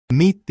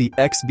Meet the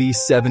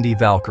XB-70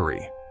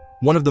 Valkyrie,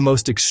 one of the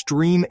most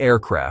extreme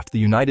aircraft the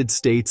United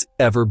States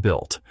ever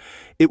built.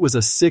 It was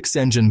a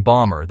six-engine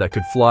bomber that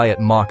could fly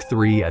at Mach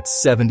 3 at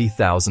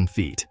 70,000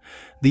 feet.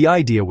 The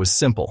idea was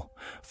simple: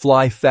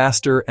 fly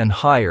faster and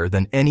higher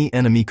than any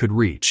enemy could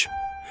reach.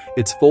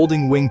 Its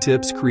folding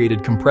wingtips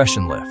created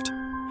compression lift.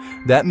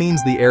 That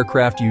means the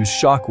aircraft used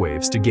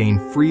shockwaves to gain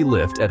free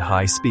lift at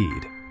high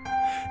speed.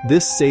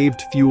 This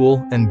saved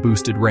fuel and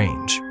boosted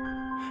range.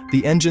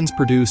 The engines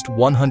produced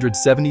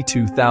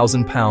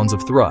 172,000 pounds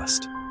of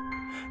thrust.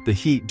 The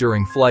heat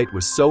during flight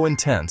was so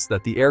intense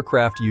that the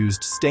aircraft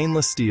used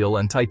stainless steel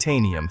and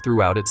titanium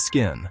throughout its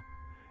skin.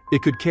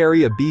 It could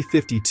carry a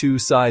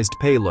B-52-sized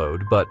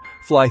payload but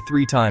fly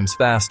 3 times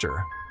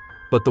faster.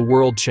 But the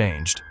world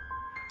changed.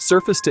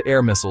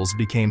 Surface-to-air missiles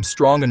became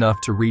strong enough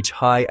to reach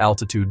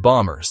high-altitude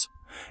bombers.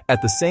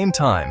 At the same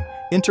time,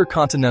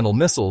 intercontinental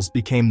missiles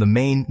became the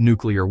main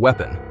nuclear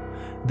weapon.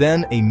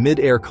 Then, a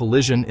mid-air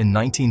collision in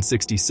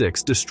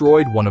 1966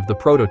 destroyed one of the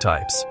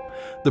prototypes.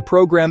 The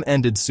program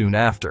ended soon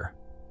after.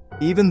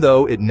 Even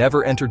though it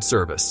never entered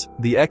service,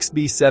 the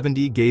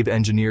XB-70 gave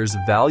engineers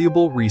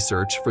valuable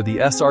research for the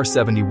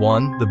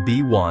SR-71, the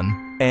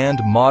B-1, and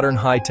modern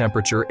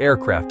high-temperature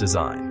aircraft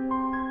design.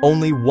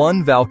 Only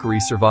one Valkyrie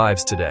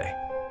survives today,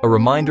 a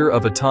reminder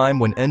of a time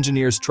when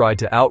engineers tried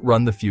to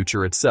outrun the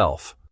future itself.